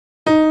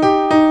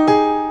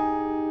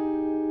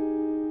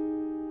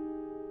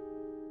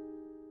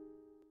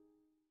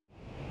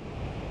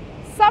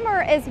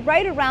Summer is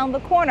right around the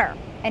corner,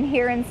 and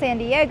here in San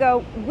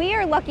Diego, we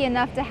are lucky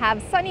enough to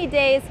have sunny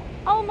days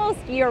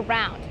almost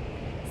year-round.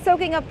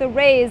 Soaking up the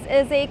rays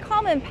is a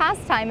common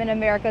pastime in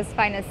America's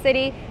finest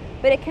city,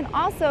 but it can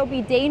also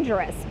be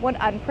dangerous when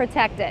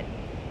unprotected.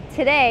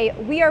 Today,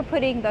 we are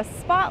putting the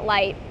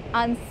spotlight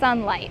on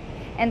sunlight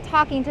and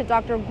talking to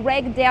Dr.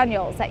 Greg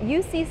Daniels at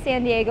UC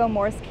San Diego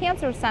Morris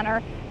Cancer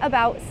Center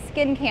about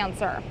skin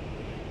cancer,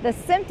 the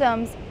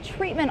symptoms,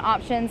 treatment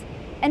options,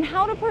 and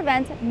how to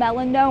prevent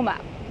melanoma,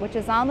 which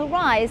is on the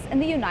rise in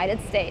the United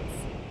States.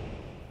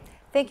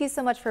 Thank you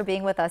so much for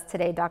being with us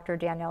today, Dr.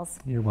 Daniels.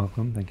 You're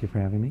welcome. Thank you for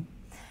having me.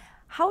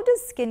 How does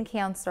skin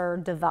cancer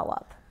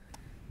develop?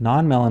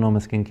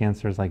 Non-melanoma skin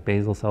cancers like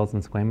basal cells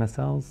and squamous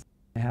cells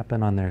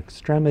happen on their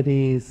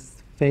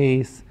extremities,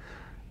 face,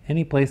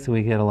 any place that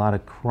we get a lot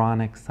of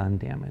chronic sun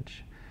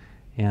damage.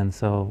 And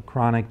so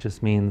chronic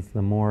just means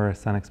the more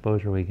sun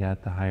exposure we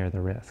get, the higher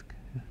the risk.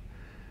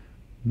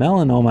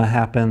 Melanoma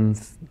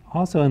happens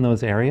also in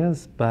those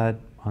areas, but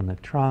on the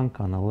trunk,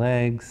 on the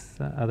legs,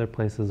 other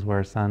places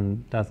where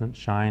sun doesn't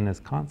shine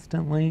as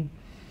constantly,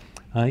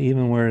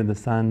 even where the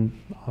sun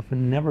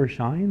often never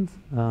shines,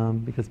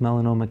 because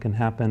melanoma can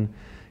happen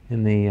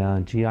in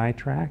the GI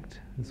tract,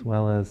 as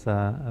well as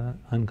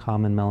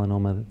uncommon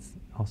melanoma that's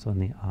also in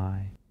the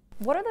eye.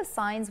 What are the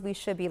signs we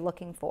should be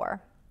looking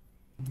for?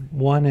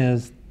 One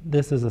is,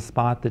 this is a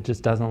spot that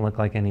just doesn't look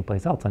like any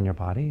place else on your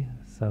body,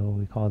 so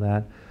we call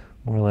that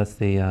more or less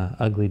the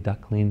ugly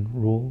duckling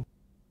rule.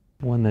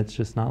 One that's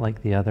just not like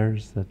the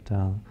others,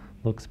 that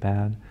looks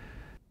bad.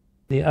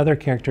 The other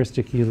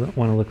characteristic you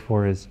want to look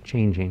for is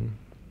changing.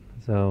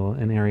 So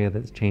an area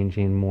that's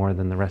changing more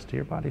than the rest of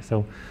your body.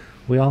 So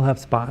we all have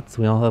spots,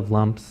 we all have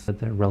lumps, but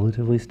they're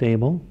relatively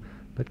stable,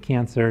 but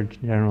cancer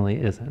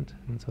generally isn't.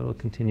 And so it'll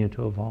continue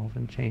to evolve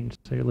and change.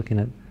 So you're looking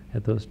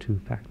at those two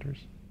factors.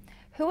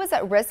 Who is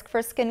at risk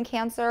for skin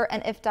cancer,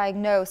 and if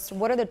diagnosed,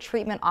 what are the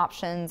treatment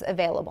options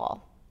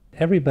available?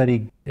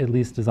 Everybody at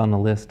least is on the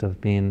list of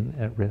being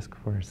at risk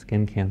for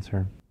skin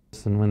cancer.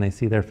 And when they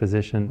see their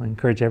physician, I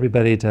encourage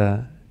everybody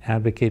to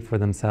advocate for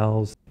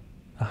themselves.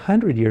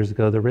 100 years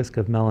ago, the risk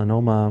of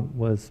melanoma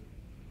was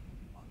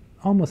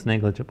almost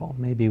negligible,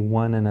 maybe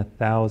 1 in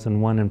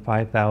 1,000, 1 in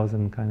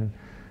 5,000 kind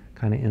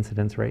of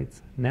incidence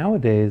rates.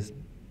 Nowadays,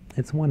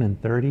 it's 1 in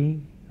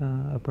 30,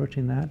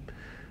 approaching that.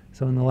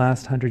 So in the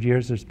last 100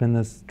 years, there's been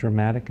this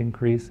dramatic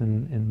increase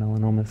in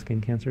melanoma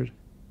skin cancers.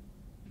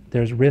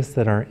 There's risks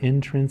that are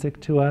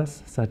intrinsic to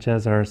us, such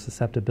as our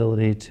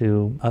susceptibility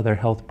to other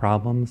health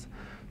problems.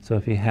 So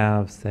if you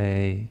have,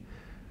 say,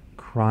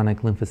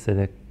 chronic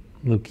lymphocytic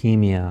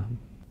leukemia,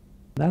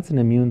 that's an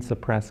immune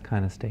suppressed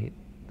kind of state.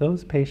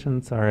 Those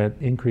patients are at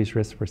increased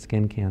risk for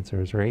skin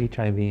cancers or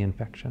HIV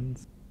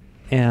infections.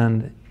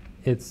 And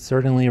it's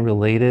certainly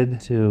related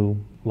to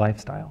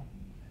lifestyle,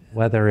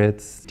 whether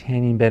it's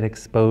tanning bed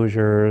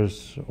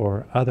exposures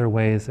or other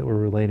ways that we're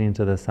relating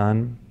to the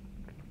sun,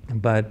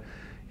 but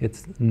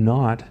it's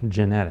not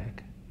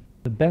genetic.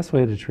 The best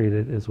way to treat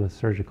it is with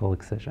surgical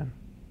excision.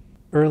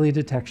 Early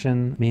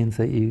detection means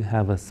that you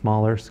have a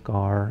smaller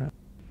scar,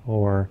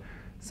 or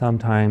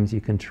sometimes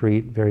you can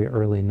treat very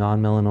early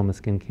non-melanoma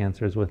skin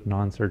cancers with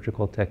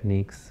non-surgical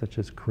techniques such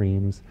as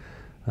creams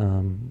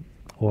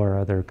or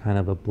other kind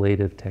of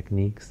ablative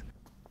techniques.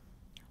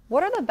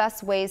 What are the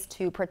best ways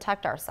to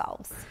protect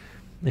ourselves?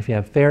 If you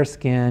have fair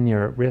skin,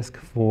 you're at risk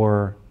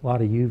for a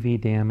lot of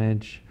UV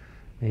damage.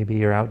 Maybe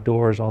you're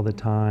outdoors all the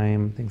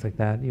time, things like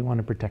that. You want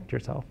to protect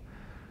yourself.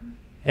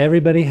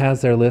 Everybody has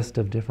their list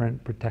of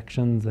different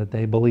protections that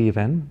they believe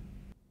in.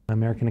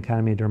 American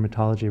Academy of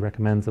Dermatology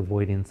recommends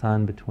avoiding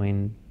sun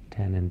between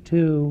 10 and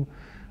 2,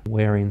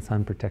 wearing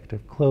sun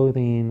protective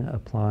clothing,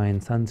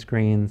 applying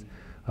sunscreens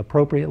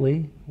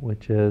appropriately,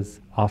 which is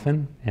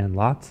often and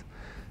lots.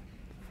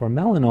 For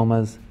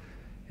melanomas,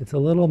 it's a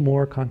little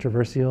more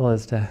controversial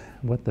as to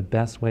what the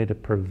best way to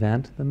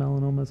prevent the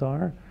melanomas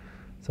are.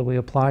 So we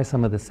apply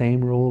some of the same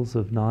rules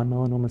of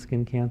non-melanoma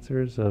skin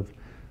cancers of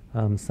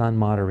sun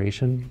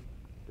moderation.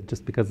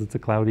 Just because it's a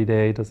cloudy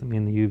day doesn't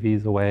mean the UV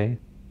is away.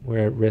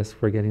 We're at risk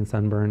for getting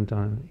sunburned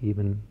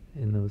even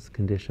in those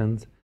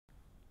conditions.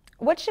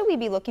 What should we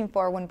be looking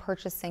for when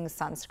purchasing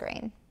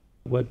sunscreen?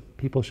 What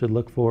people should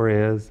look for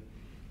is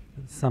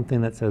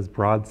something that says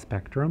broad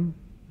spectrum,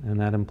 and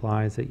that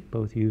implies that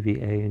both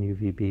UVA and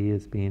UVB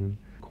is being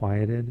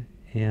quieted.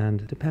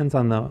 And it depends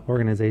on the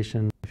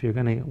organization. If you're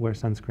going to wear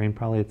sunscreen,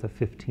 probably it's a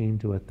 15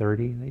 to a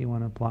 30 that you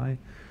want to apply.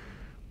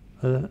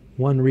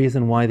 One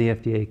reason why the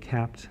FDA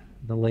capped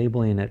the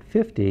labeling at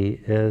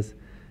 50 is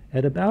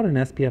at about an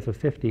SPF of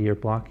 50, you're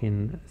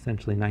blocking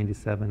essentially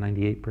 97,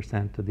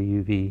 98% of the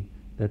UV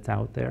that's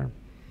out there.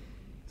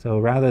 So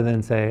rather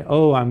than say,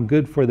 oh, I'm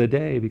good for the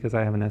day because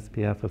I have an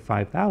SPF of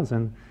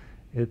 5,000,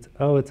 it's,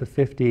 oh, it's a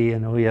 50,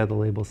 and oh yeah, the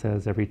label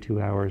says every 2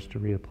 hours to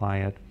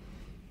reapply it.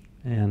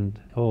 And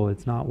oh,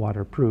 it's not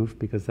waterproof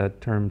because that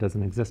term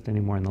doesn't exist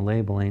anymore in the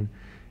labeling.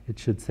 It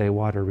should say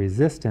water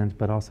resistant,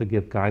 but also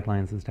give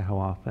guidelines as to how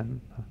often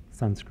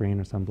sunscreen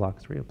or sunblock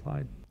is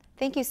reapplied.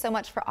 Thank you so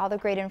much for all the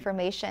great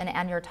information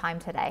and your time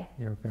today.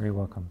 You're very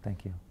welcome.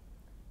 Thank you.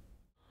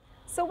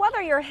 So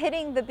whether you're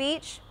hitting the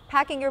beach,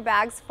 packing your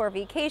bags for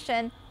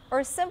vacation,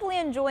 or simply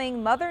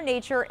enjoying Mother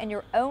Nature in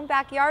your own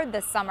backyard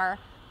this summer,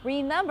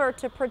 remember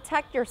to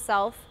protect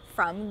yourself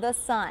from the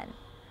sun.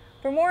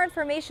 For more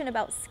information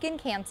about skin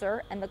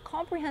cancer and the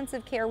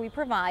comprehensive care we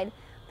provide,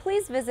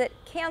 please visit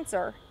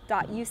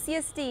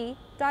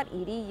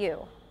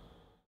cancer.ucsd.edu.